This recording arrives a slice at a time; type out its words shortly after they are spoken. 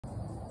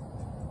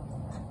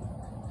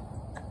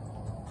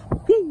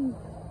Woo!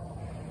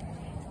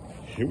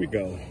 Here we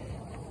go.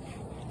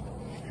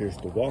 Here's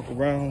the walk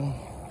around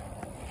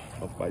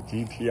of my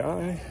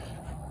GTI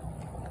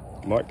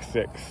Mark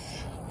 6.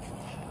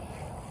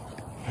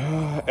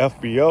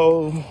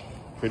 FBO,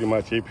 pretty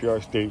much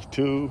APR stage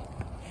 2.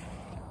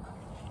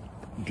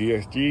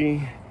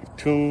 DSG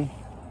tune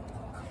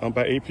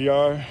by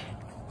APR.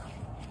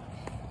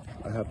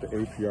 I have the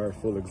APR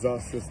full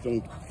exhaust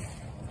system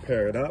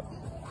paired up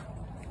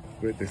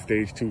with the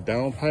stage 2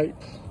 downpipe.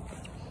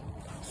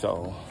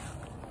 So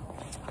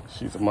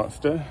she's a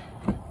monster.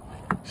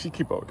 She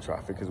keep up with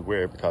traffic. Is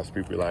weird because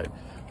people like,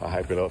 I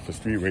hype it up for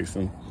street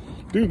racing.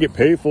 Do you get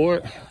paid for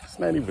it? It's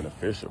not even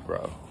official,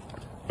 bro.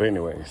 But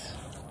anyways,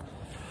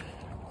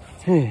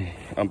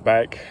 I'm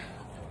back.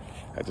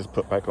 I just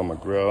put back on my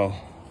grill.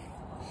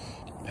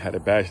 Had a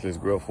bashless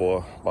grill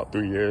for about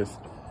 3 years.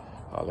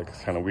 Like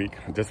it's kind of weak.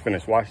 I just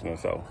finished washing it,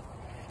 so.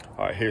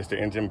 All right, here's the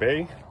engine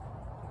bay.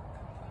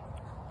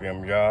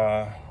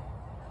 BMW.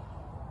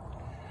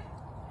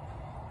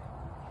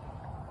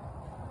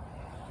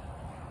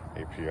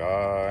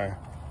 APR.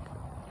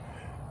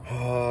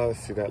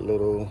 See that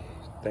little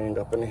thing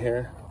up in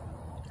here?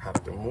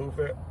 Have to move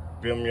it.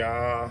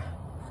 BMW.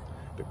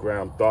 The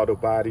ground throttle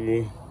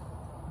body.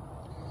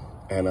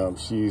 And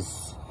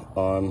she's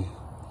on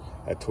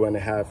a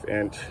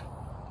 2.5-inch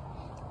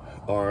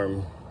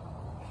arm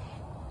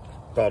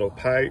throttle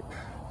pipe.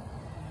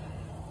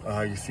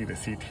 You see the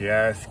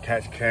CTS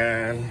catch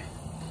can.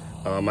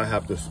 I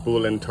have the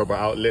spooling turbo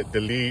outlet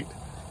delete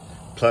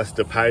plus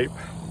the pipe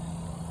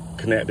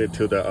connected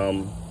to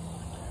the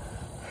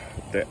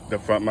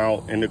front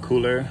mount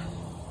intercooler,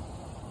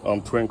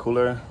 twin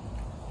cooler.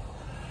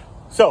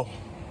 So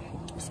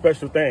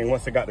special thing,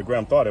 once I got the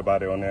ground throttle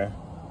body on there,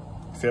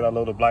 see that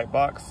little black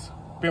box?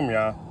 Boom,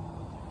 yeah.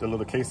 The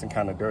little casing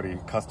kind of dirty,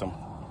 custom.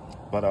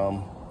 But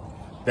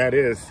that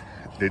is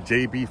the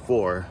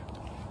JB4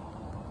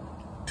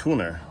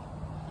 tuner.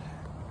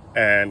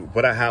 And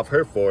what I have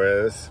her for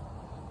is,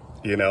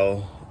 you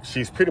know,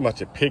 she's pretty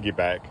much a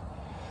piggyback.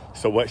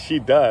 So what she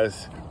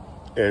does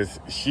is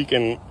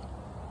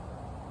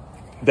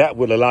that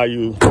will allow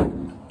you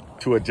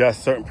to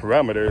adjust certain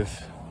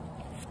parameters,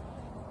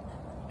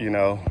 you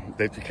know,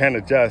 that you can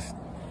adjust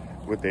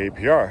with the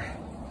APR.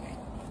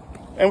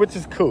 And which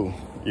is cool,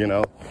 you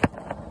know.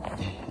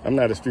 I'm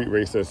not a street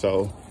racer,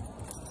 so,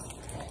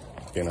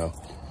 you know.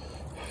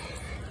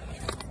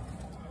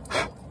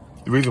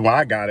 The reason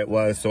why I got it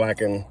was so I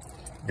can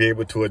be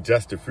able to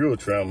adjust the fuel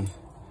trim,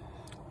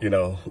 you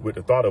know, with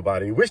the throttle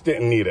body, which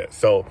didn't need it.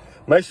 So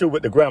my issue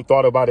with the ground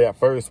throttle body at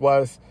first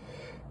was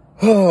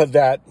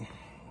that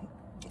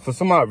for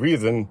some odd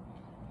reason,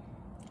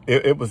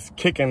 it was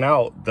kicking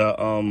out the,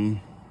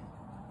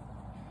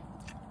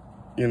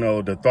 you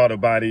know, the throttle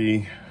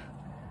body,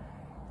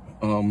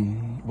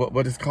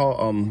 what is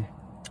called,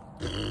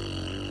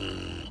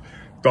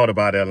 throttle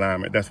body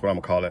alignment. That's what I'm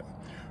gonna call it,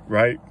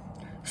 right?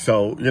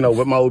 So, you know,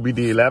 with my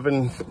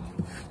OBD11,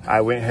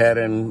 I went ahead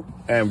and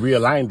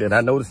realigned it.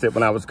 I noticed it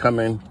when I was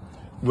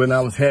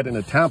heading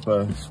to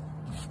Tampa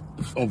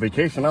on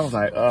vacation. I was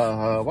like,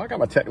 well, I got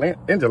my tech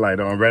engine light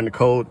on, ran the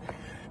code.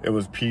 It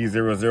was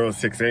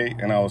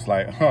P0068, and I was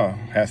like,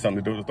 had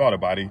something to do with the throttle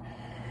body.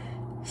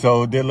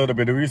 So did a little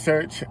bit of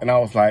research, and I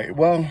was like,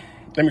 well,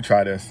 let me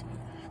try this.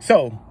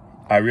 So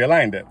I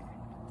realigned it.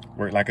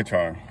 Worked like a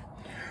charm.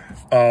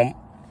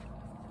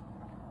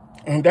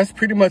 And that's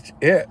pretty much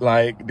it.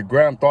 Like the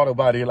ground throttle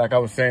body, like I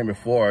was saying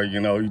before, you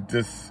know, you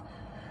just,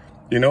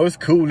 you know, it's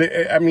cool.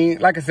 I mean,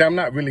 like I said, I'm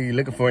not really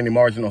looking for any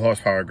marginal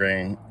horsepower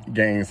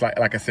gains,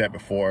 like I said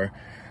before.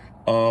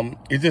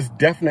 It's just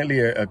definitely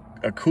a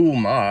cool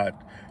mod.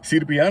 See,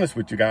 to be honest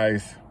with you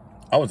guys,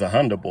 I was a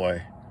Honda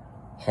boy,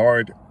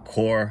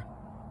 hardcore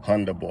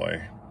Honda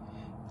boy,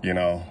 you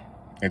know,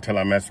 until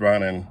I messed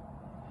around and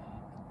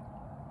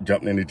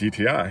jumped into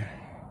GTI.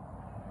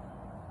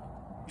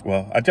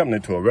 Well, I jumped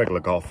into a regular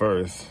Golf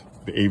first,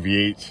 the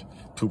AVH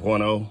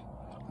 2.0,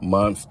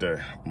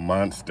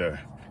 monster.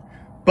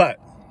 But,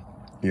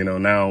 you know,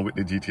 now with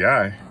the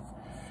GTI,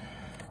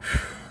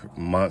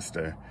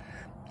 monster.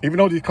 Even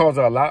though these cars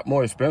are a lot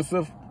more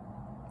expensive,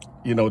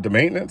 you know, the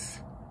maintenance,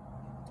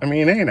 I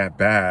mean, it ain't that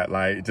bad.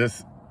 Like,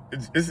 just,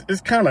 it's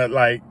kind of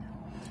like,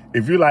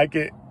 if you like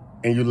it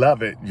and you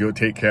love it, you'll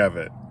take care of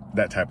it,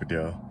 that type of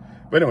deal.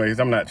 But anyways,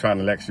 I'm not trying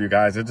to lecture you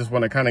guys. I just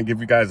want to kind of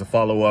give you guys a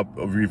follow-up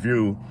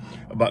review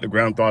about the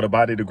ground throttle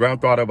body. The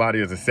ground throttle body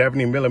is a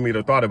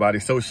 70mm throttle body.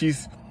 So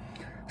she's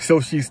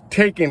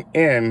taking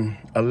in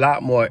a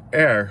lot more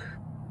air.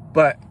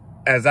 But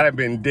as I've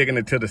been digging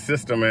into the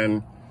system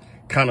and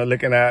kind of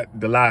looking at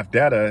the live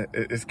data,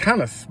 it's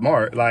kind of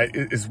smart. Like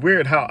it's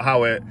weird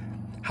how it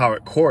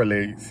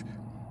correlates,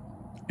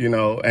 you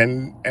know,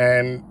 and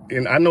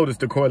I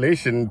noticed the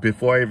correlation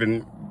before I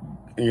even,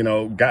 you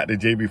know, got the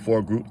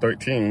JB4 Group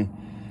 13.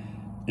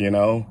 You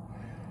know,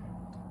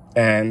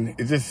 and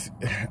it just,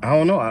 I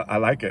don't know, I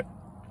like it.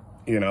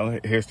 You know,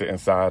 here's the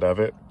inside of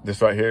it.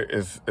 This right here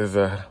is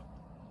a,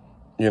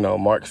 you know,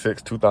 Mark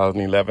 6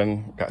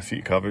 2011, got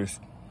seat covers,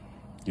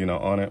 you know,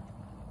 on it.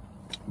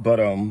 But,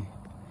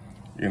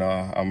 you You know,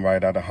 I'm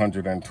right at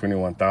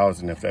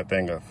 121,000 if that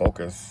thing will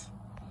focus.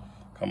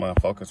 Come on,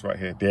 focus right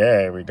here.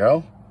 There we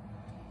go.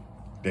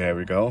 There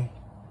we go.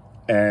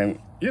 And,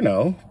 you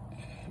know,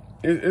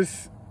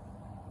 it's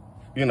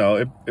you know,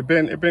 it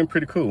been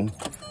pretty cool.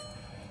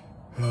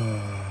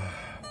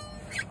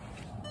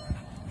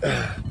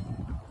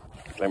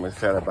 Let me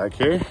set it back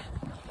here.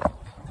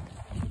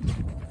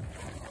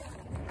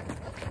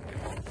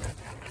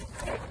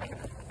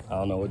 I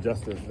don't know what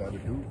justice got to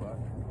do, but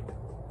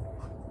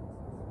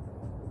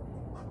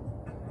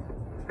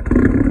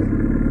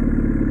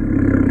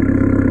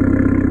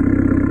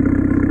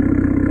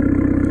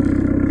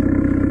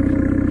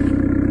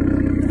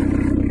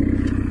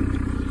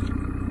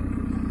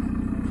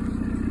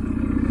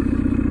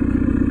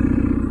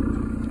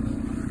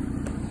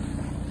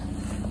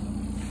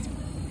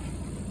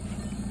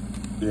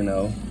you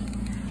know,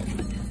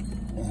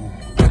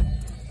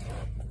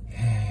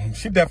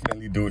 she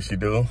definitely do what she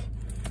do.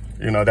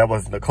 You know, that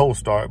wasn't a cold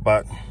start,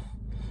 but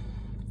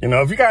you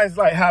know, if you guys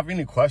like have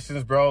any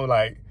questions, bro,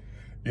 like,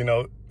 you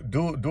know,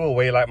 do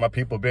away like my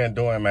people been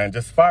doing, man.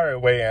 Just fire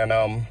away,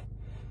 and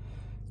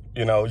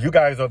you know, you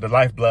guys are the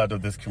lifeblood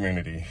of this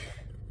community.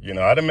 You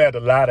know, I done met a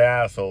lot of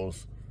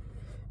assholes,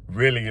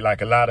 really,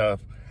 like a lot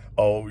of,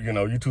 oh, you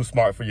know, you too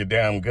smart for your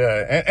damn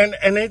good, and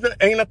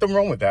ain't nothing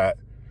wrong with that.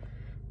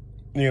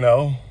 You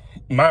know,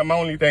 my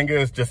only thing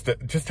is just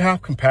to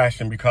have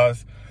compassion,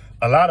 because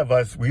a lot of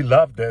us, we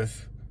love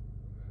this,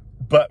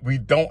 but we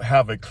don't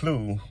have a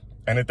clue.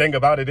 And the thing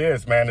about it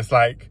is, man, it's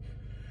like,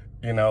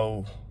 you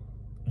know,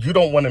 you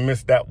don't want to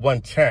miss that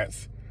one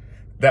chance,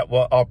 that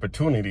one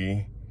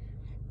opportunity,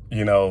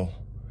 you know,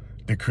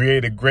 to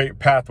create a great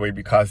pathway,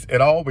 because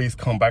it always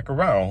come back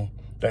around.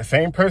 That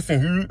same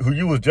person who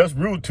you was just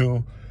rude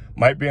to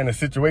might be in a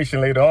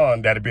situation later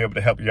on that'll be able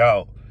to help you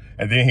out.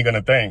 And then he's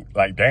gonna think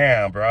like,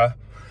 damn, bruh.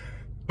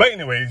 But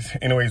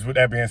anyways, with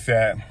that being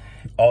said,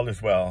 all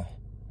is well.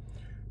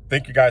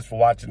 Thank you guys for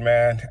watching,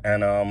 man.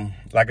 And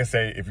like I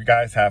say, if you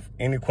guys have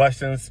any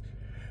questions,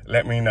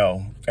 let me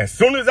know. As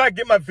soon as I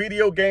get my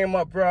video game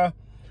up, bruh,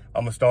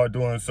 I'm gonna start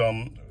doing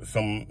some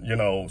you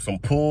know, some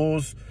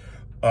pulls.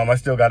 I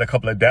still got a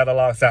couple of data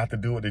locks I have to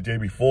do with the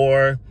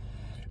JB4.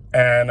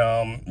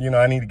 And you know,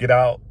 I need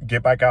to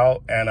get back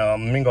out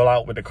and mingle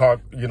out with the car,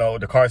 you know,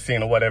 the car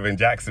scene or whatever in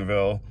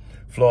Jacksonville,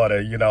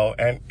 Florida, you know.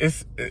 And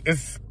it's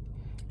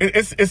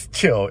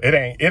chill. It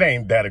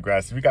ain't that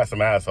aggressive. We got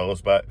some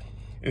assholes, but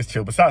it's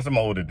chill. Besides, I'm an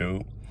older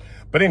dude.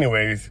 But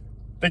anyways,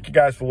 thank you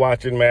guys for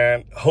watching,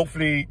 man.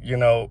 Hopefully, you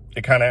know,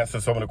 it kind of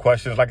answers some of the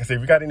questions. Like I said,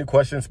 if you got any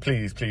questions,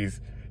 please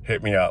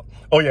hit me up.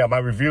 Oh yeah, my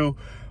review,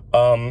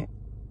 I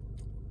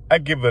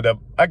give it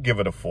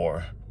a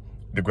 4,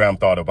 the Graham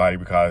throttlebody,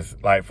 because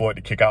like for it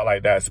to kick out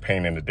like that, it's a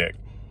pain in the dick.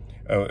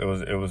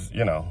 It was,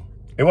 you know,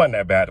 it wasn't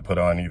that bad to put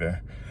on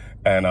either.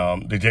 And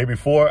the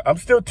JB4, I'm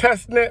still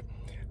testing it.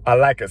 I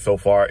like it so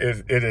far.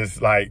 It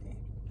is like,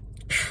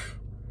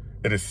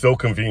 it is so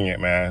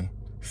convenient, man.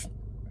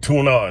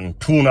 Tune on,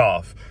 tune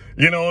off.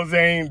 You know what I'm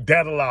saying?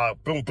 Data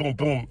lock, boom, boom,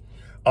 boom,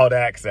 all the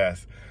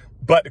access.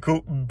 But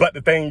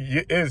the thing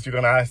is, you're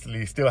gonna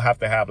actually still have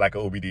to have like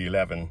an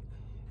OBD11,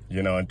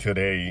 you know, until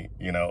they,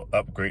 you know,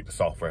 upgrade the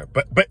software.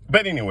 But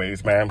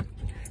anyways, man,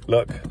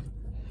 look,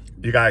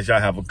 you guys,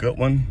 y'all have a good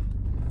one,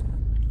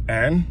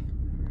 and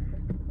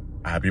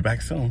I'll be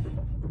back soon.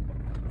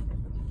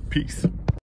 Peace.